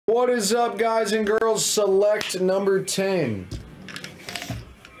What is up, guys and girls? Select number 10.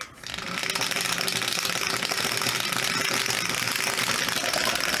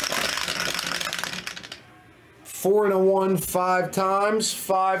 Four and a one, 5 times,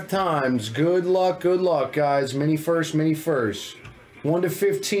 5 times. Good luck, guys. Mini first, mini first. 1 to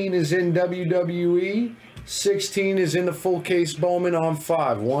 15 is in WWE. 16 is in the full case Bowman on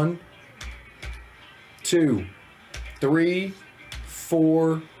 5. 1, 2, 3,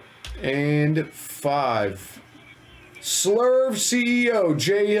 4, and 5. Slurve CEO,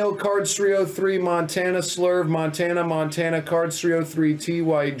 J Hill, cards 303, Montana, Slurve, Montana, Montana, cards 303, T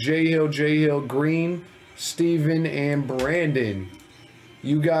White, J Hill, Green, Steven, and Brandon.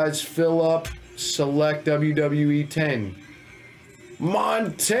 You guys fill up, select WWE 10.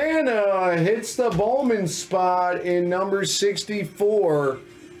 Montana hits the Bowman spot in number 64.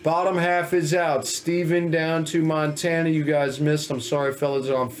 Bottom half is out. Steven down to Montana. You guys missed. I'm sorry, fellas,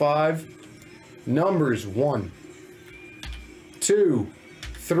 on 5. Numbers 1, 2,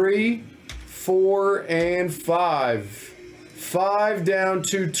 3, 4, and 5. 5 down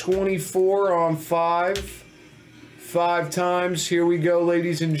to 24 on 5. 5 times. Here we go,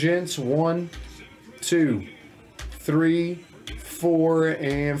 ladies and gents. 1, 2, 3, 4,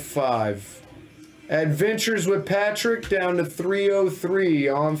 and 5. Adventures with Patrick down to 303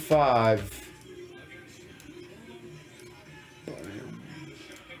 on 5.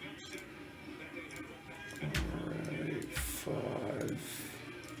 Alright, 5.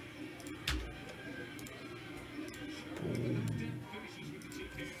 Boom.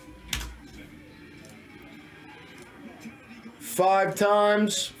 5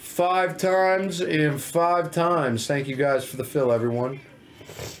 times, 5 times, and 5 times. Thank you guys for the fill, everyone.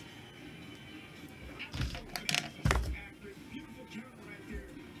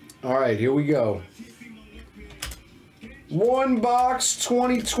 All right, here we go. 1 box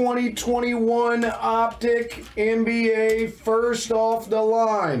 2020-21 Optic NBA first off the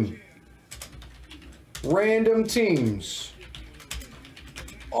line. Random teams.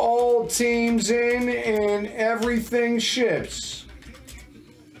 All teams in and everything ships.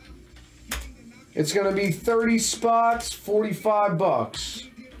 It's going to be 30 spots, 45 bucks.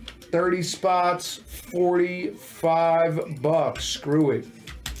 30 spots, 45 bucks. Screw it.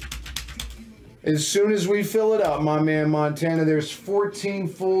 As soon as we fill it up, my man Montana, there's 14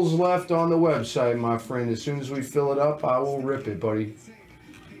 fulls left on the website, my friend. As soon as we fill it up, I will rip it, buddy.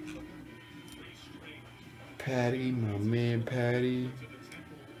 Patty, my man Patty.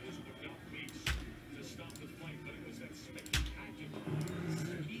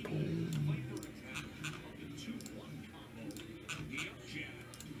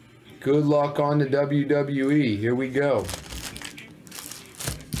 Good luck on the WWE. Here we go.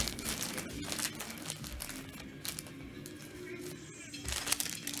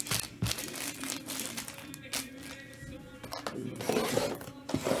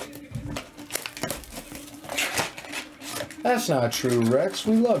 That's not true, Rex.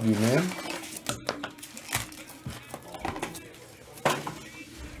 We love you, man.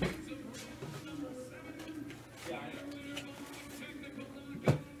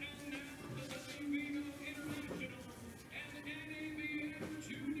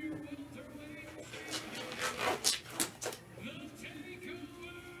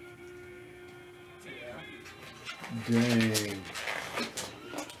 Dang.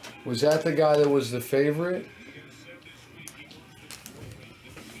 Was that the guy that was the favorite?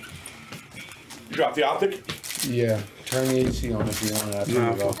 You dropped the Optic? Yeah. Turn the AC on if you want that.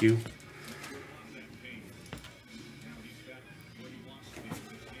 Nah, fuck you.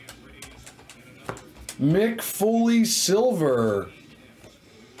 Mick Foley Silver.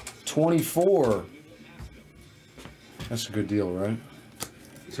 24. That's a good deal, right?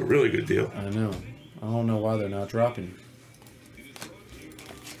 It's a really good deal. I know. I don't know why they're not dropping.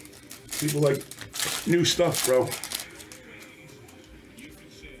 People like new stuff, bro.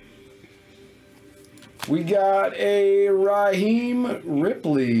 We got a Raheem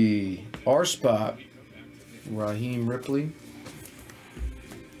Ripley. Our spot. Raheem Ripley.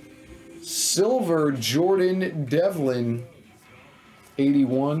 Silver Jordan Devlin.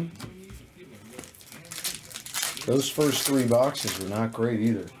 81. Those first 3 boxes were not great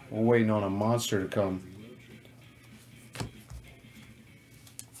either. We're waiting on a monster to come.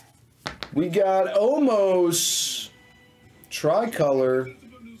 We got Omos Tricolor.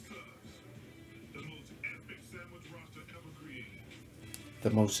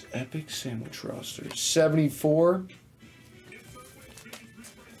 The most epic sandwich roster. 74.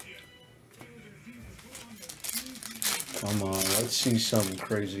 Come on, let's see something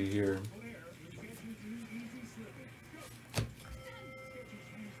crazy here.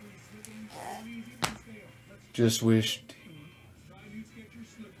 Just wish.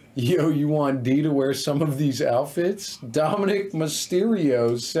 Yo, you want D to wear some of these outfits? Dominic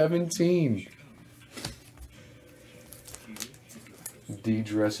Mysterio, 17. D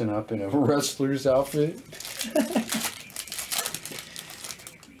dressing up in a wrestler's outfit.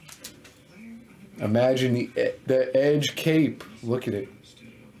 Imagine the Edge cape. Look at it.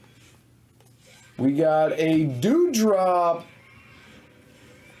 We got a Dewdrop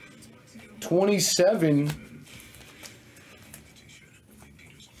 27.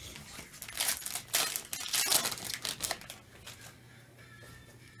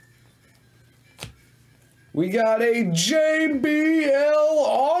 We got a JBL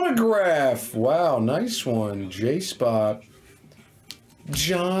autograph. Wow, nice one. J-Spot.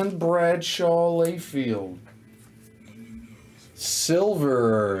 John Bradshaw Layfield.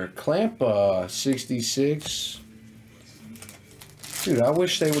 Silver. Clampa, 66. Dude, I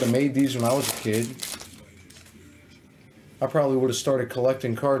wish they would have made these when I was a kid. I probably would have started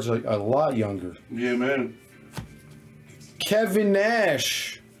collecting cards a lot younger. Yeah, man. Kevin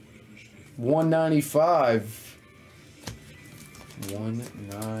Nash. 195.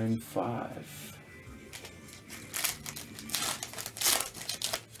 195.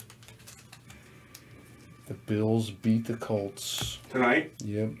 The Bills beat the Colts. Tonight?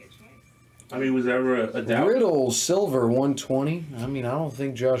 Yep. I mean, was there ever a doubt? Riddle, silver, 120. I mean, I don't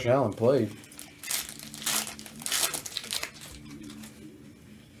think Josh Allen played.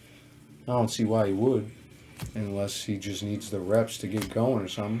 I don't see why he would. Unless he just needs the reps to get going or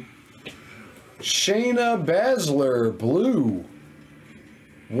something. Shayna Baszler, blue.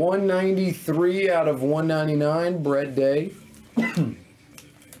 193 out of 199, Brett Day.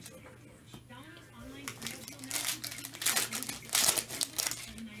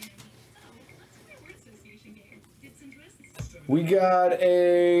 We got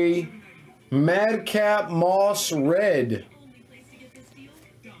a Madcap Moss Red.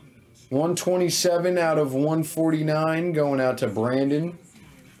 127 out of 149 going out to Brandon.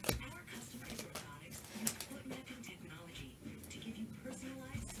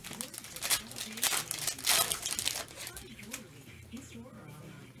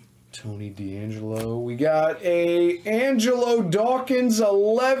 Tony D'Angelo. We got a Angelo Dawkins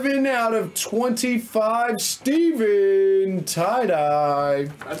 11 out of 25. Steven tie-dye.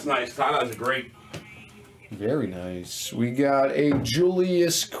 That's nice. Tie-dyes are great. Very nice. We got a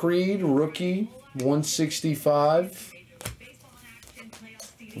Julius Creed rookie 165.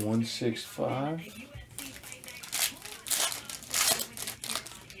 165.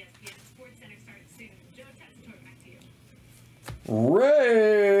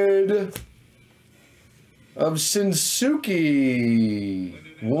 Red of Shinsuke.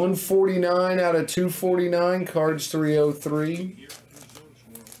 149 out of 249. Cards 303.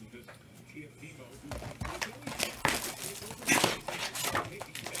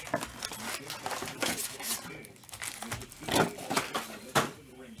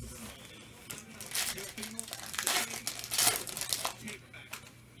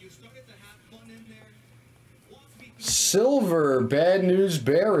 Silver, Bad News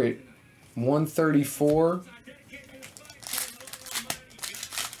Barrett, 134.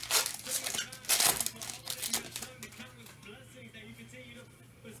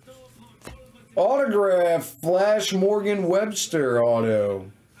 Autograph, Flash Morgan Webster auto.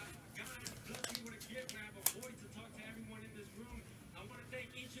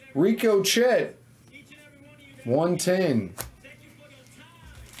 Rico Chet, 110.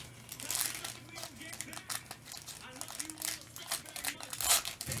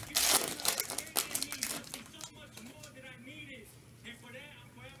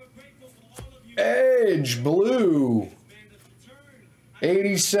 Edge, blue.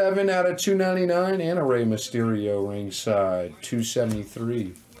 87 out of 299. And a Rey Mysterio ringside.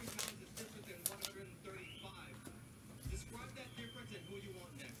 273.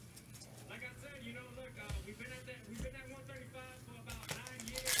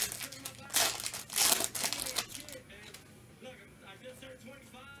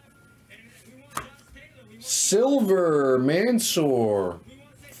 Silver, Mansoor.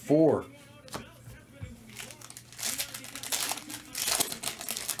 4.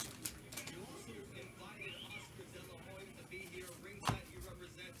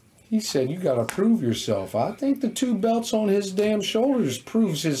 He said, you got to prove yourself. I think the 2 belts on his damn shoulders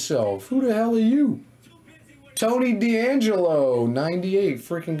proves himself. Who the hell are you? Tony D'Angelo, 98.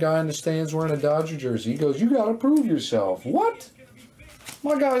 Freaking guy in the stands wearing a Dodger jersey. He goes, you got to prove yourself. What?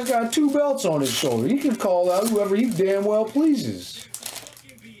 My guy's got 2 belts on his shoulder. He can call out whoever he damn well pleases.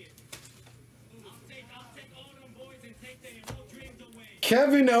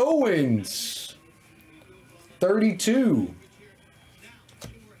 Kevin Owens. 32.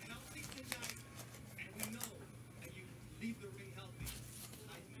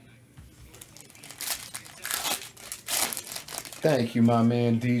 Thank you, my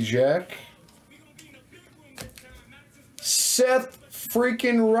man D-Jack. Seth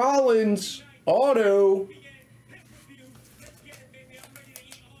freaking Rollins, auto.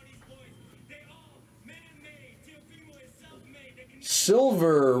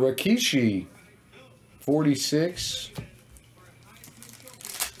 Silver, Rikishi, 46.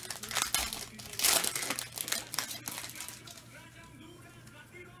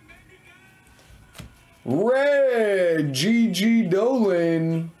 Red, G.G.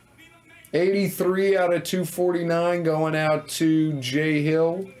 Dolan, 83 out of 249 going out to Jay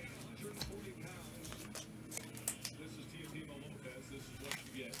Hill.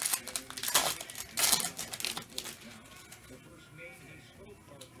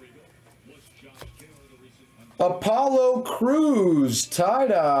 Apollo Crews,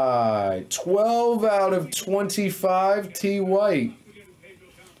 tie-dye, 12 out of 25, T. White.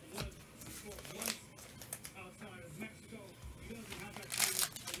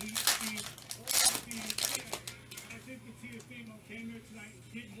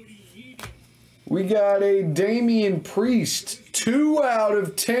 We got a Damian Priest, 2 out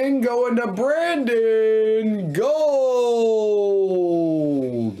of 10 going to Brandon. Gold.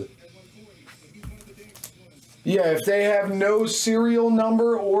 Yeah, if they have no serial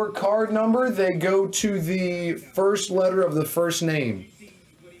number or card number, they go to the first letter of the first name.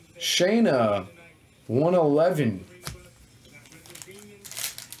 Shayna, 111.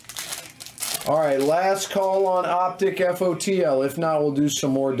 All right, last call on Optic FOTL. If not, we'll do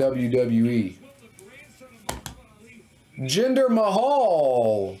some more WWE. Jinder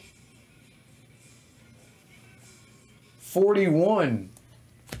Mahal, 41.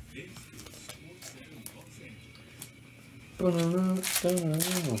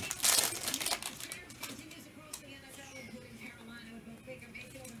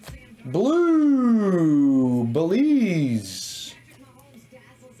 Blue, Belize,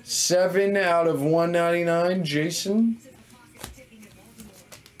 7 out of 199, Jason.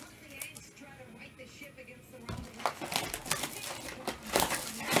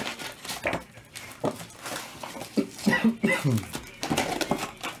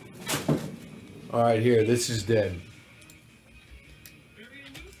 All right, here, this is dead.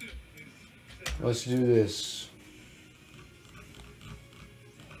 Let's do this.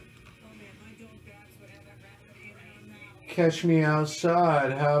 Catch me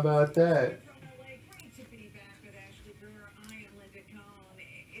outside. How about that?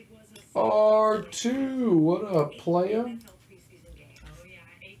 R2. What up, player?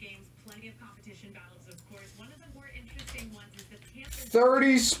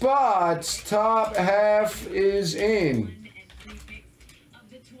 30 spots. Top half is in.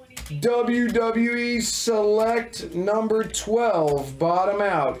 WWE Select number 12. Bottom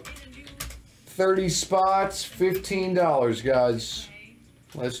out. 30 spots, $15, guys.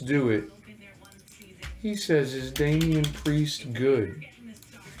 Let's do it. He says, is Damian Priest good?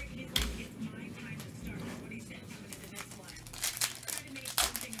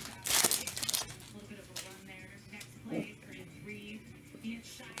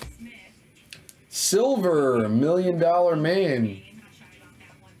 Silver, $1 Million Man,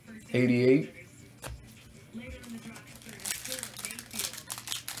 88.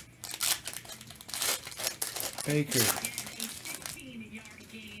 Baker.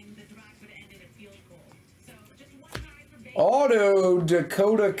 Auto,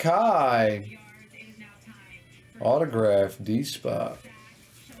 Dakota Kai. Autograph, D-Spot.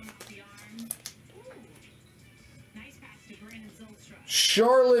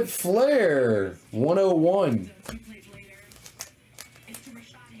 Charlotte Flair, 101.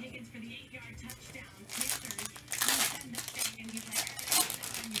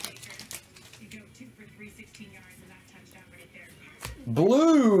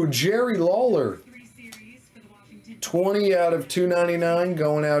 Blue, Jerry Lawler, 20 out of 299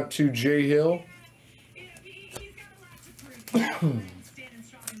 going out to Jay Hill.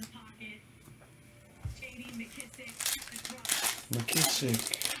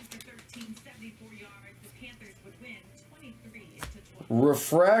 McKissick.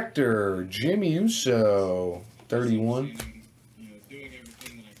 Refractor, Jimmy Uso, 31.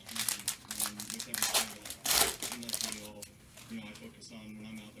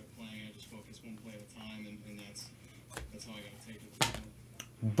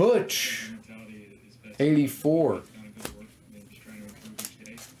 Butch, 84.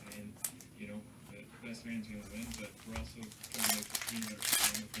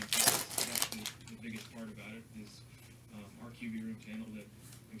 about it. His RQB rooms handled it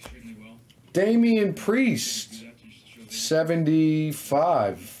extremely well. Damian Priest,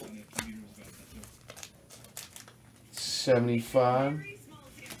 75. 75.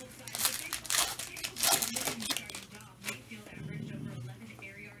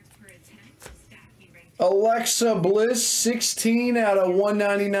 Alexa Bliss, 16 out of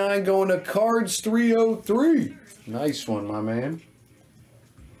 199, going to Cards 303. Nice one, my man.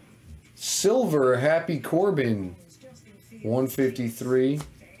 Silver, Happy Corbin, 153.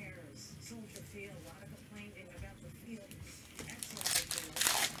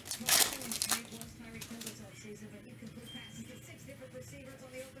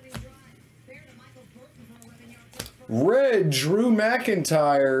 Red, Drew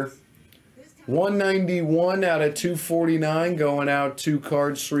McIntyre, 191 out of 249, going out to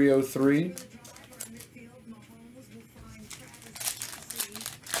Cards 303.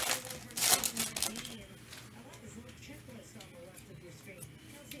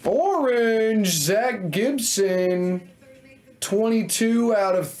 Orange, Zach Gibson, 22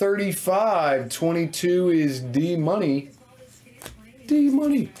 out of 35. 22 is D-Money.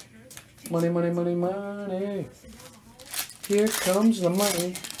 D-Money. Money, money, money, money. Here comes the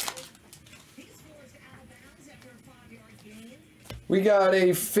money. We got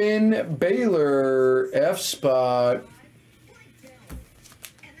a Finn Balor F-spot.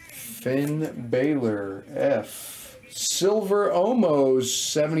 Finn Balor F. Silver Omos,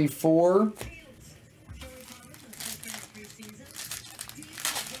 74.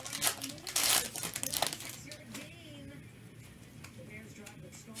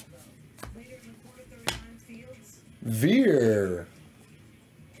 Veer,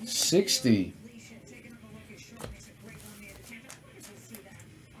 60.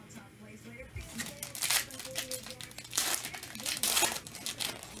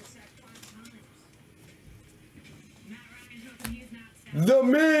 The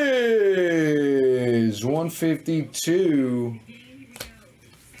Miz, 152.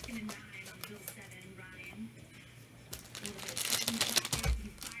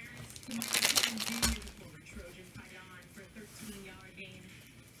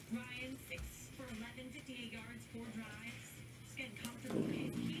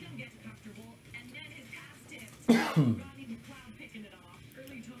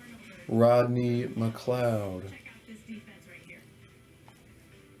 Rodney McLeod.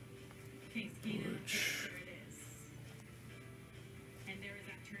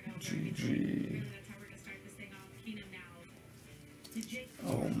 GG.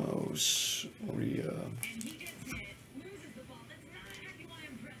 Almost Rhea.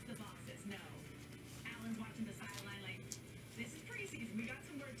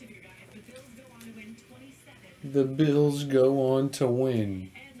 The Bills go on to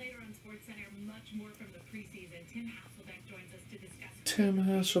win. And later on SportsCenter, much more from the preseason. Tim Hasselbeck joins us to discuss. Tim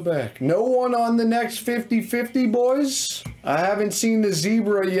Hasselbeck. No one on the next 50-50, boys? I haven't seen the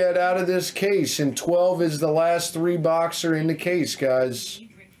zebra yet out of this case, and 12 is the last 3 boxer in the case, guys.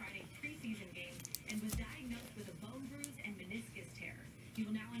 During Friday's preseason game and was diagnosed with a bone bruise and meniscus tear. He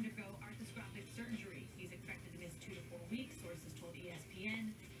will now undergo arthroscopic surgery. He's expected to miss 2 to 4 weeks, sources told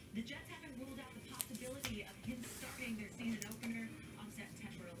ESPN. The Jets haven't ruled out the possibility of him starting their season opener on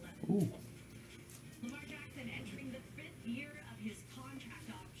September 11th. Ooh. Lamar Jackson entering the 5th year of his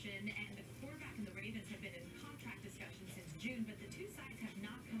contract option, and the quarterback and the Ravens have been in contract discussions since June, but the two sides have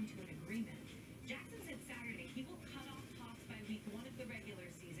not come to an agreement. Jackson said Saturday he will cut off talks by week 1 of the regular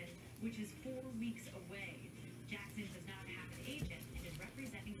season, which is 4 weeks away. Jackson does not have an agent and is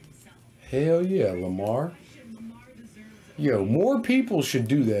representing himself. Hell yeah, Lamar. Yo, more people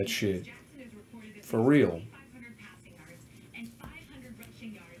should do that shit. For real.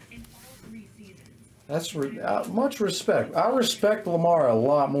 That's much respect. I respect Lamar a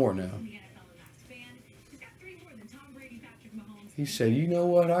lot more now. He said, you know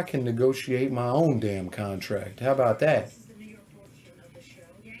what? I can negotiate my own damn contract. How about that?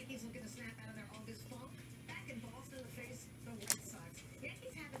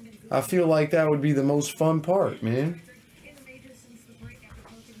 I feel like that would be the most fun part, man.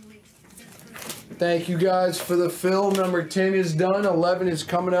 Thank you guys for the fill. Number 10 is done. 11 is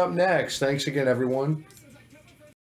coming up next. Thanks again, everyone.